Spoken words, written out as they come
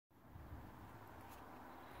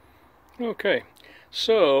Okay,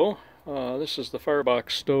 so this is the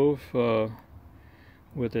firebox stove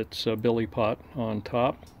with its billy pot on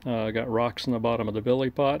top. Got rocks in the bottom of the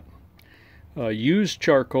billy pot. Used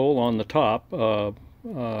charcoal on the top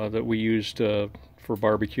that we used for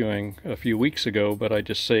barbecuing a few weeks ago, but I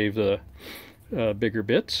just saved the bigger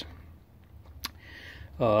bits.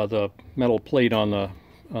 The metal plate on the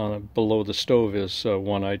below the stove is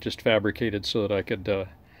one I just fabricated so that I could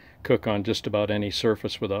cook on just about any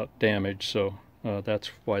surface without damage, so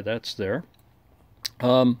that's why that's there.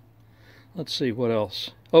 Let's see what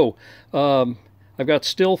else. Oh, I've got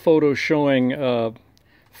still photos showing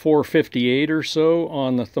 458 or so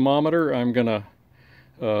on the thermometer. I'm gonna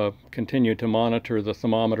continue to monitor the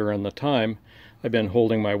thermometer and the time. I've been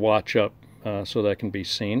holding my watch up so that can be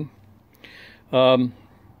seen. And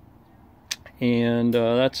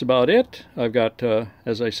that's about it. I've got,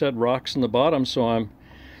 as I said, rocks in the bottom, so I'm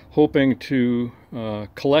hoping to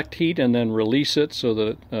collect heat and then release it so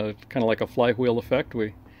that kind of like a flywheel effect.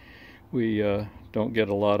 We don't get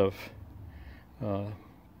a lot of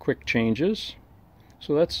quick changes.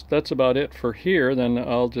 So that's about it for here. Then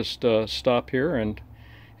I'll just stop here and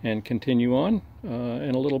continue on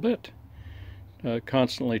in a little bit.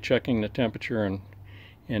 Constantly checking the temperature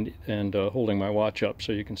and holding my watch up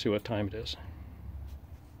so you can see what time it is.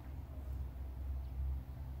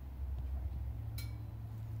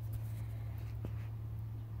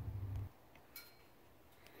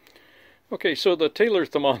 Okay, so the Taylor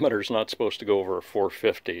thermometer is not supposed to go over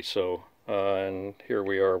 450, so and here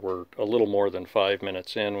we are. We're a little more than 5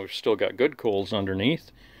 minutes in. We've still got good coals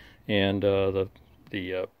underneath, and the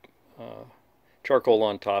charcoal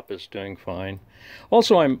on top is doing fine.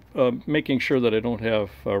 Also, I'm making sure that I don't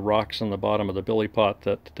have rocks in the bottom of the billy pot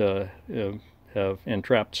that have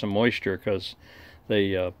entrapped some moisture, because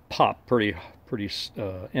they pop pretty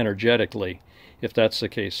energetically if that's the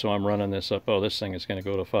case. So I'm running this up. Oh, this thing is going to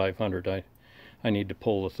go to 500. I need to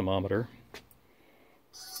pull the thermometer.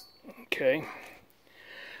 Okay.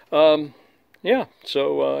 Yeah,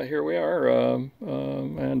 so here we are,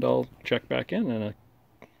 and I'll check back in a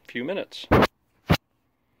few minutes.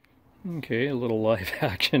 Okay, a little live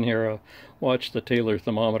action here. Watch the Taylor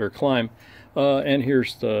thermometer climb. And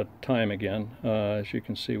here's the time again. As you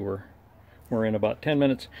can see, we're in about 10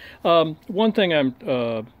 minutes. One thing I'm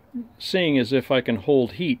seeing is if I can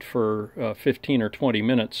hold heat for 15 or 20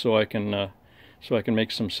 minutes so I can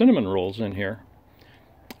make some cinnamon rolls in here.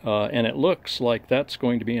 And it looks like that's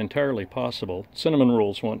going to be entirely possible. Cinnamon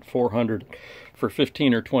rolls want 400 for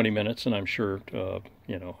 15 or 20 minutes, and I'm sure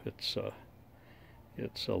you know, it's a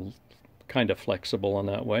kind of flexible in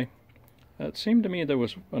that way. It seemed to me there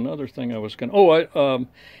was another thing I was going to...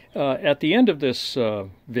 at the end of this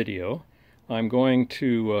video, I'm going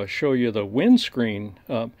to show you the windscreen.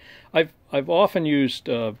 I've often used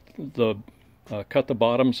cut the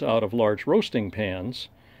bottoms out of large roasting pans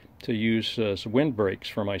to use as windbreaks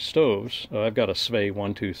for my stoves. I've got a Svei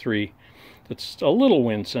 123 that's a little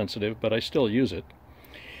wind sensitive, but I still use it.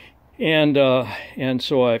 And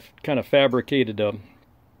so I've kind of fabricated a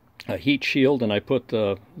heat shield, and I put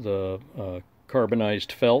the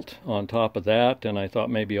carbonized felt on top of that, and I thought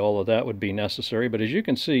maybe all of that would be necessary. But as you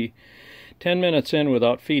can see, 10 minutes in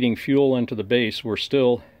without feeding fuel into the base, we're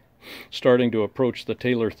still starting to approach the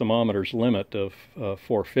Taylor thermometer's limit of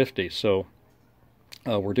 450. So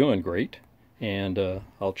we're doing great, and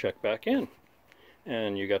I'll check back in.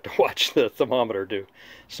 And you got to watch the thermometer do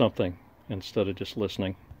something instead of just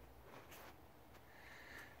listening.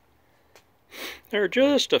 There are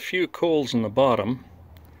just a few coals in the bottom,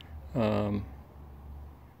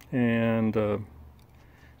 and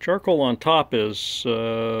charcoal on top is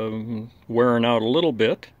wearing out a little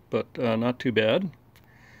bit, but not too bad.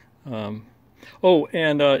 Oh,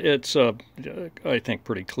 and it's I think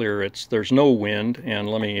pretty clear. There's no wind, and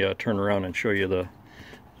let me turn around and show you the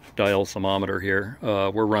dial thermometer here.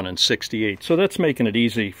 We're running 68, so that's making it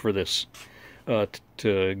easy for this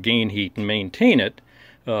to gain heat and maintain it.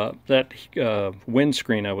 That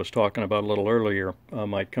windscreen I was talking about a little earlier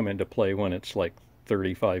might come into play when it's like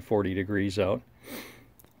 35, 40 degrees out.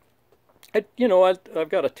 I've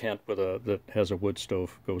got a tent with that has a wood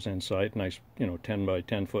stove, goes inside, nice, 10 by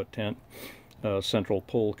 10 foot tent, central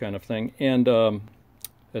pull kind of thing, and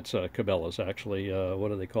it's Cabela's actually. What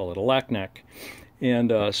do they call it? A lackneck, and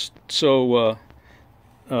so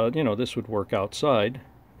this would work outside,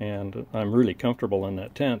 and I'm really comfortable in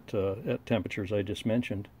that tent at temperatures I just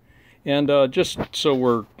mentioned. And just so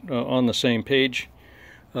we're on the same page,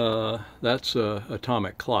 that's an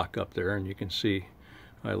atomic clock up there, and you can see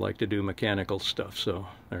I like to do mechanical stuff, so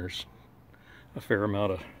there's a fair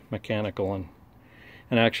amount of mechanical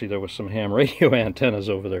And actually there was some ham radio antennas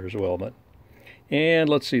over there as well. And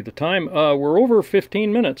let's see the time. We're over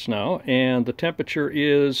 15 minutes now, and the temperature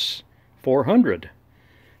is 400.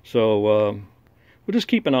 So we'll just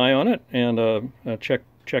keep an eye on it and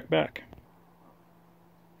check back.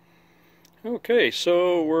 Okay,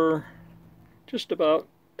 so we're just about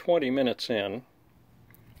 20 minutes in.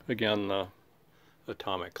 Again, the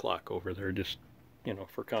atomic clock over there, just, you know,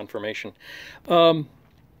 for confirmation.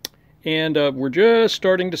 And we're just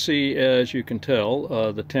starting to see, as you can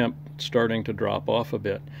tell, the temp starting to drop off a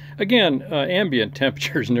bit. Again, ambient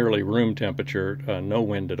temperature is nearly room temperature, no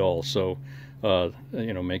wind at all, so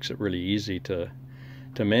you know, makes it really easy to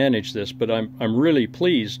manage this. But I'm really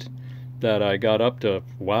pleased that I got up to,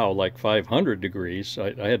 wow, like 500 degrees.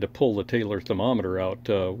 I had to pull the Taylor thermometer out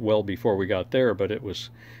well before we got there, but it was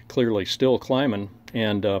clearly still climbing.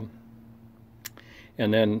 And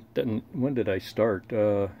then when did I start?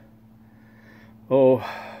 Oh,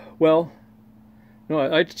 well, no,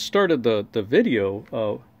 I started the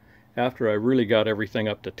video after I really got everything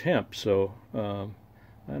up to temp. So I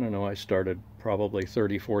don't know, I started probably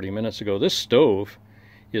 30-40 minutes ago. This stove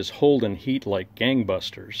is holding heat like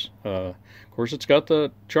gangbusters. Of course, it's got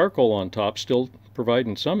the charcoal on top, still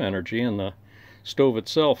providing some energy, and the stove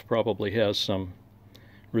itself probably has some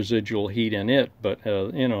residual heat in it, but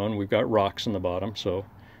you know, and we've got rocks in the bottom, so,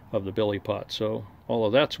 of the billy pot, so all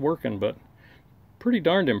of that's working. But pretty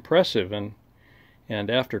darned impressive, and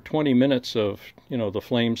after 20 minutes of, you know, the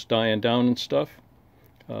flames dying down and stuff,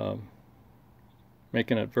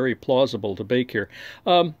 making it very plausible to bake here.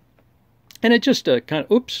 And it just kind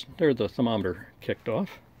of, oops, there the thermometer kicked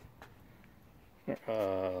off. Let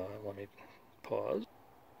me pause.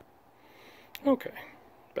 Okay,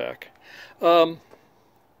 back.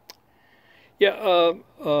 Yeah,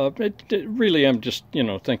 really, I'm just, you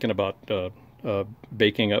know, thinking about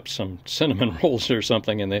baking up some cinnamon rolls or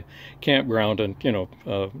something in the campground and, you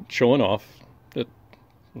know, showing off that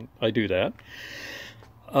I do that.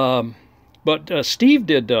 But Steve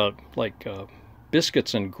did like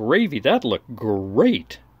biscuits and gravy. That looked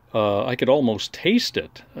great. I could almost taste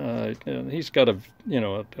it. He's got a, you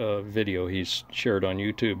know, a video he's shared on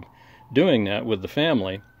YouTube doing that with the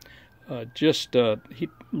family. He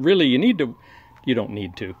really, you don't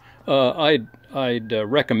need to. I'd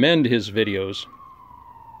recommend his videos.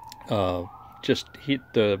 Just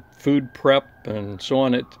the food prep and so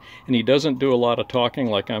on. And he doesn't do a lot of talking,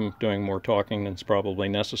 like I'm doing more talking than's probably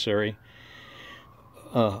necessary.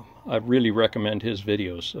 I really recommend his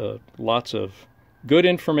videos. Lots of good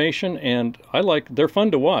information, and they're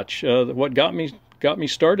fun to watch. What got me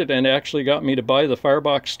started and actually got me to buy the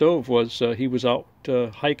firebox stove was he was out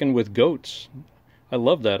hiking with goats. I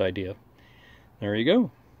love that idea. There you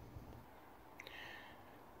go.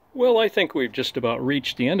 Well, I think we've just about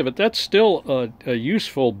reached the end of it. That's still a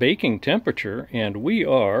useful baking temperature, and we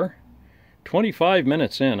are 25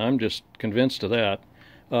 minutes in. I'm just convinced of that.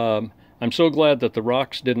 I'm so glad that the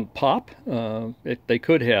rocks didn't pop. They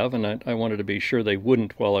could have, and I wanted to be sure they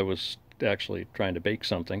wouldn't while I was actually trying to bake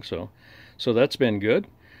something. So that's been good.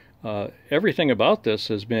 Everything about this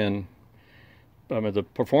has been, I mean, the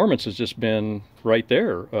performance has just been right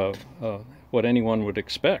there, what anyone would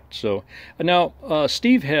expect. So now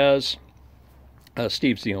Steve's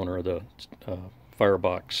the owner of the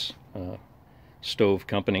Firebox stove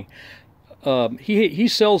company. He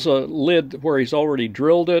sells a lid where he's already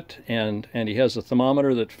drilled it, and he has a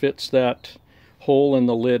thermometer that fits that hole in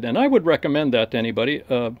the lid, and I would recommend that to anybody.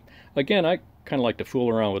 Again, I kind of like to fool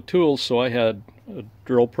around with tools, so I had a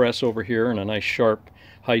drill press over here and a nice sharp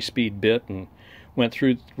high-speed bit and went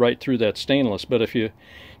right through that stainless. But if you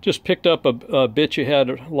just picked up a bit you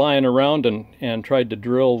had lying around and tried to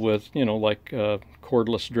drill with, you know, like a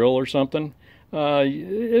cordless drill or something,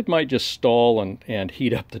 it might just stall and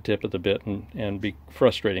heat up the tip of the bit and be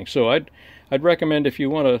frustrating. So I'd recommend, if you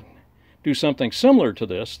want to do something similar to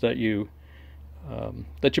this, that you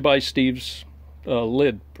buy Steve's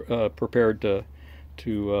lid prepared to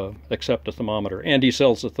accept a thermometer, and he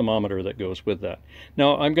sells a thermometer that goes with that.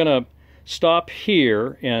 Now I'm going to stop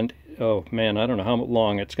here, and oh man, I don't know how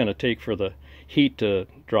long it's going to take for the heat to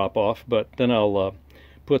drop off, but then I'll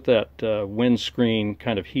put that windscreen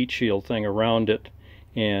kind of heat shield thing around it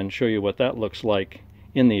and show you what that looks like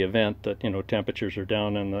in the event that, you know, temperatures are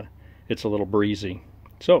down and it's a little breezy.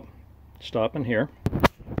 So, stopping here.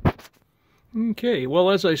 Okay, well,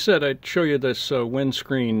 as I said, I'd show you this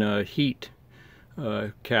windscreen heat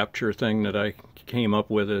capture thing that I came up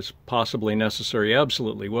with as possibly necessary.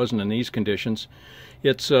 Absolutely wasn't in these conditions.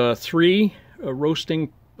 It's 3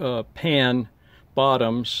 roasting pan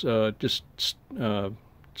bottoms just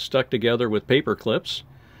stuck together with paper clips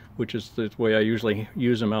which is the way I usually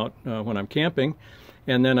use them out when I'm camping.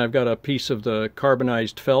 And then I've got a piece of the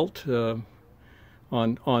carbonized felt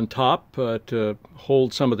on top to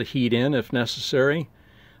hold some of the heat in if necessary.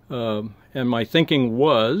 And my thinking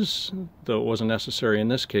was, though it wasn't necessary in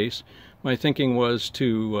this case, my thinking was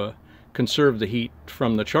to conserve the heat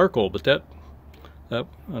from the charcoal, but that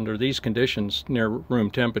under these conditions, near room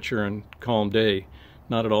temperature and calm day,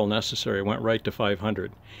 not at all necessary. It went right to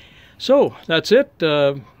 500. So that's it.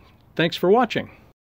 Thanks for watching.